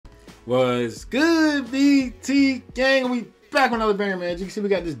Was good, VT gang? We back with another banger, man. As you can see, we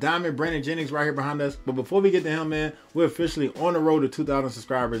got this diamond Brandon Jennings right here behind us. But before we get to him, man, we're officially on the road to 2,000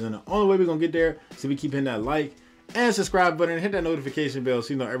 subscribers. And the only way we're going to get there is if we keep hitting that like and subscribe button and hit that notification bell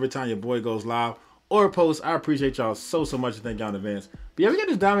so you know every time your boy goes live or posts. I appreciate y'all so much. Thank y'all in advance. But yeah, we got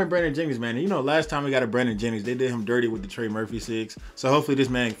this diamond Brandon Jennings, man. And you know, last time we got a Brandon Jennings, they did him dirty with the Trey Murphy SIGS. So hopefully this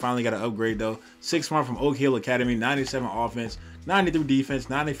man finally got an upgrade, though. 6'1" from Oak Hill Academy, 97 offense, 93 defense,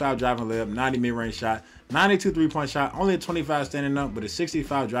 95 driving layup, 90 mid-range shot, 92 three-point shot, only a 25 standing up, but a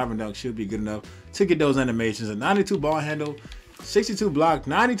 65 driving dunk should be good enough to get those animations. A 92 ball handle, 62 block,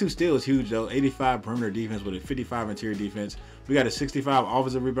 92 steals, huge though, 85 perimeter defense with a 55 interior defense. We got a 65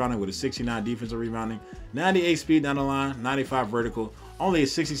 offensive rebounding with a 69 defensive rebounding, 98 speed down the line, 95 vertical, only a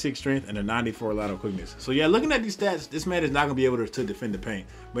 66 strength, and a 94 lateral quickness. So yeah, looking at these stats, this man is not going to be able to defend the paint.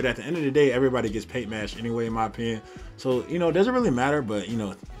 But at the end of the day, everybody gets paint matched anyway, in my opinion. So, you know, it doesn't really matter, but, you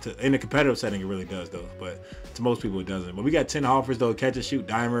know, in a competitive setting, it really does, though. But to most people, it doesn't. But we got 10 offers, though. Catch and shoot,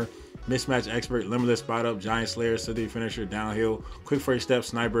 dimer, mismatch expert, limitless spot up, giant slayer, city finisher, downhill, quick first step,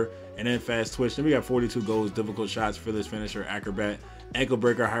 sniper, and then fast twitch. Then we got 42 goals, difficult shots, fearless finisher, acrobat, ankle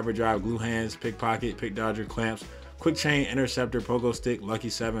breaker, hyperdrive, glue hands, pickpocket, pick dodger, clamps, quick chain, interceptor, pogo stick, lucky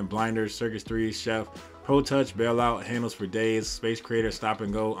 7, blinders, circus 3, chef, pro touch, bailout, handles for days, space creator, stop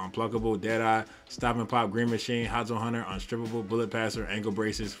and go, unpluckable, dead eye, stop and pop, green machine, hot zone hunter, unstrippable, bullet passer, ankle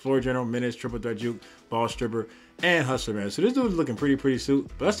braces, floor general, minutes, triple threat juke, ball stripper, and hustler, man. So this dude's looking pretty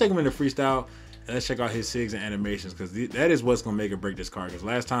suit. But let's take him into freestyle and let's check out his SIGs and animations, because that is what's gonna make or break this card. Because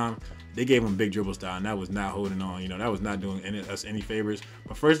last time they gave him big dribble style and that was not holding on. You know, that was not doing us any favors.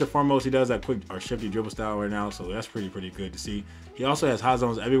 But first and foremost, he does that quick or shifty dribble style right now, so that's pretty good to see. He also has hot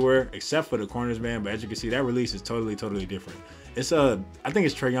zones everywhere except for the corners, man. But as you can see, that release is totally different. It's I think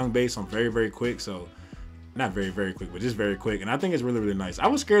it's Trae Young based on very quick, so not very quick, but just very quick. And I think it's really nice. I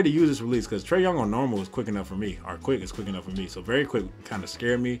was scared to use this release because Trae Young on normal is quick enough for me, or quick is quick enough for me. So very quick kind of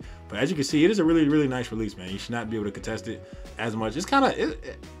scared me. But as you can see, it is a really nice release, man. You should not be able to contest it as much. It's kind of,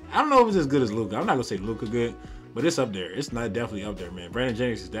 I don't know if it's as good as Luka. I'm not gonna say Luka good, but it's up there. It's not definitely up there, man. Brandon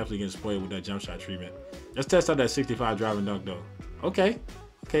Jennings is definitely getting spoiled with that jump shot treatment. Let's test out that 65 driving dunk though. Okay,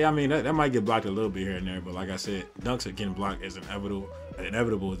 I mean that might get blocked a little bit here and there, but like I said, dunks are getting blocked as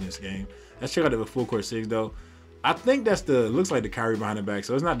inevitable in this game. Let's check out the full court SIGs though. I think that's looks like the Kyrie behind the back,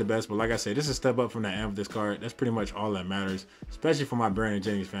 so it's not the best, but like I said, this is a step up from that Amethyst card. That's pretty much all that matters, especially for my Brandon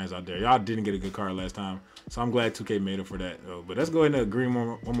Jennings fans out there. Y'all didn't get a good card last time, so I'm glad 2K made up for that. But let's go ahead and agree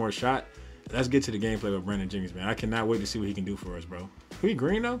one more shot. Let's get to the gameplay with Brandon Jennings, man. I cannot wait to see what he can do for us, bro. Can we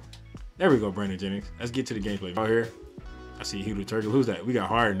green though? There we go, Brandon Jennings. Let's get to the gameplay. Out here, I see Hedo Turkoglu. Who's that? We got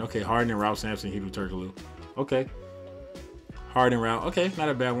Harden. Okay, Harden and Ralph Sampson, Hedo Turkoglu. Okay. Harden, Ralph. Okay, not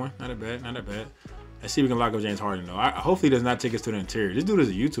a bad one. Not a bad. Let's see if we can lock up James Harden, though. Hopefully he does not take us to the interior. This dude is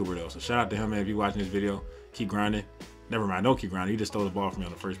a YouTuber, though, so shout out to him, man, if you're watching this video. Keep grinding. Never mind, don't keep grinding. He just stole the ball from me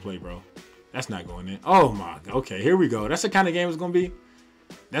on the first play, bro. That's not going in. Oh, my. Okay, here we go. That's the kind of game it's going to be.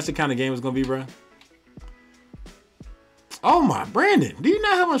 That's the kind of game it's going to be, bro. Oh, my. Brandon, do you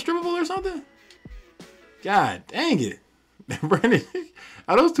not have unstrippable or something? God dang it. Brandon,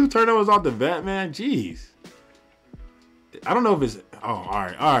 are those 2 turnovers off the bat, man? Jeez. I don't know if it's... Oh, all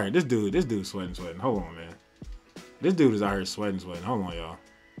right. This dude's sweating. Hold on, man. This dude is out here sweating. Hold on, y'all.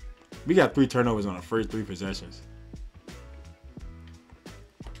 We got 3 turnovers on the first 3 possessions.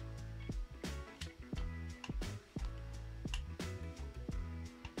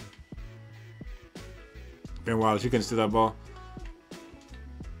 Ben Wallace, you couldn't steal that ball.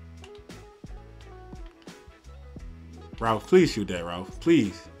 Ralph, please shoot that, Ralph.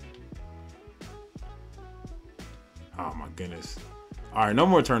 Please. Oh, my goodness. All right, no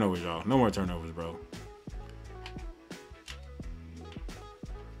more turnovers, y'all. No more turnovers, bro.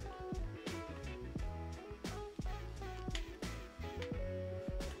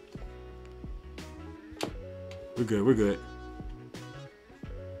 We're good.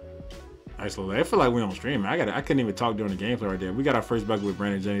 Nice little. I feel like we're on stream, man. I couldn't even talk during the gameplay right there. We got our first bucket with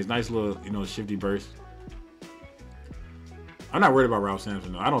Brandon Jennings. Nice little, you know, shifty burst. I'm not worried about Ralph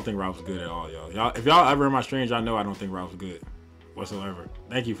Sampson, though. I don't think Ralph's good at all, y'all. If y'all ever in my streams, y'all know I don't think Ralph's good whatsoever.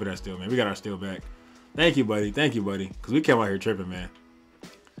 Thank you for that steal, man. We got our steal back. Thank you, buddy. Because we came out here tripping, man.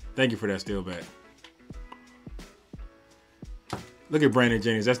 Thank you for that steal back. Look at Brandon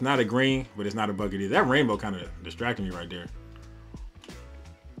Jennings. That's not a green, but it's not a bucket either. That rainbow kind of distracted me right there.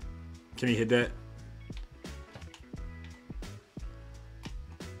 Can he hit that?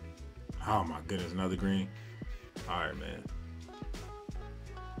 Oh, my goodness. Another green. All right, man.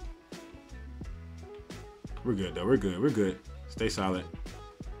 We're good, though. We're good. Stay solid.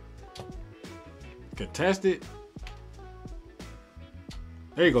 Contested.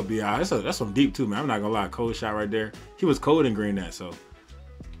 There you go, B.I. That's some deep too, man. I'm not gonna lie. Cold shot right there. He was cold and green that, so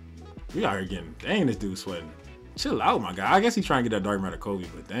we out here getting, dang, this dude sweating. Chill out, my guy. I guess he's trying to get that dark matter Kobe,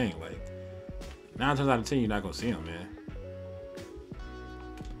 but dang, like 9 times out of 10, you're not gonna see him, man.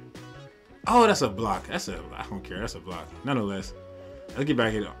 Oh, that's a block. I don't care. That's a block. Nonetheless, let's get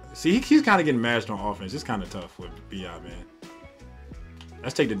back here. See, he's kind of getting mashed on offense. It's kind of tough with B.I., man.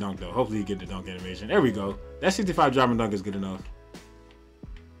 Let's take the dunk, though. Hopefully he get the dunk animation. There we go. That 65 driving dunk is good enough.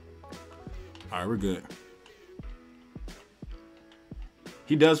 All right, we're good.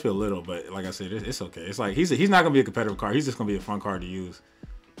 He does feel little, but like I said, it's okay. It's like he's not gonna be a competitive card. He's just gonna be a fun card to use.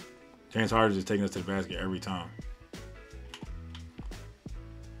 James Harden's just taking us to the basket every time.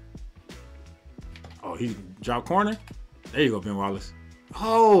 Oh, he dropped corner. There you go, Ben Wallace.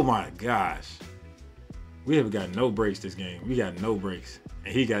 Oh my gosh, we have got no breaks this game. We got no breaks,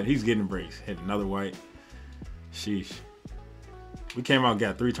 and he's getting breaks. Hit another white. Sheesh. We came out,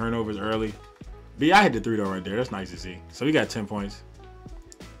 got 3 turnovers early. B.I. hit the 3 though right there. That's nice to see. So we got 10 points.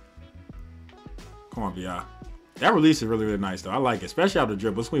 Come on, B.I. That release is really, really nice, though. I like it, especially out the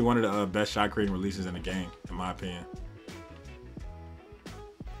dribble. It's going to be one of the best shot creating releases in the game, in my opinion.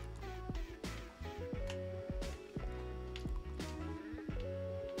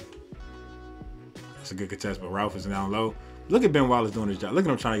 That's a good contest, but Ralph is down low. Look at Ben Wallace doing his job. Look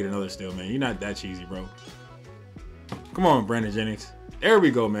at him trying to get another steal, man. You're not that cheesy, bro. Come on, Brandon Jennings. There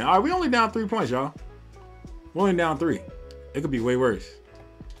we go, man. All right, we only down 3 points, y'all. We're only down 3. It could be way worse.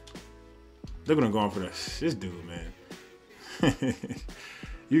 Look at him going for this dude, man.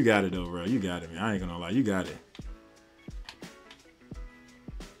 You got it, though, bro. You got it, man. I ain't gonna lie. You got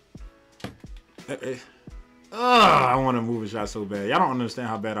it. I want to move a shot so bad. Y'all don't understand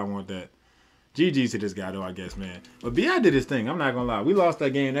how bad I want that. GG's to this guy, though, I guess, man. But B.I. did his thing. I'm not going to lie. We lost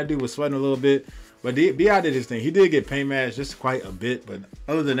that game. That dude was sweating a little bit. But B.I. did his thing. He did get paint matched just quite a bit. But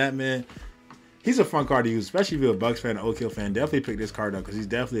other than that, man, he's a fun card to use, especially if you're a Bucks fan, an Oak Hill fan. Definitely pick this card up because he's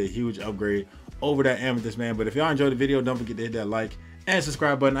definitely a huge upgrade over that Amethyst, man. But if y'all enjoyed the video, don't forget to hit that like and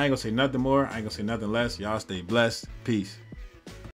subscribe button. I ain't going to say nothing more. I ain't going to say nothing less. Y'all stay blessed. Peace.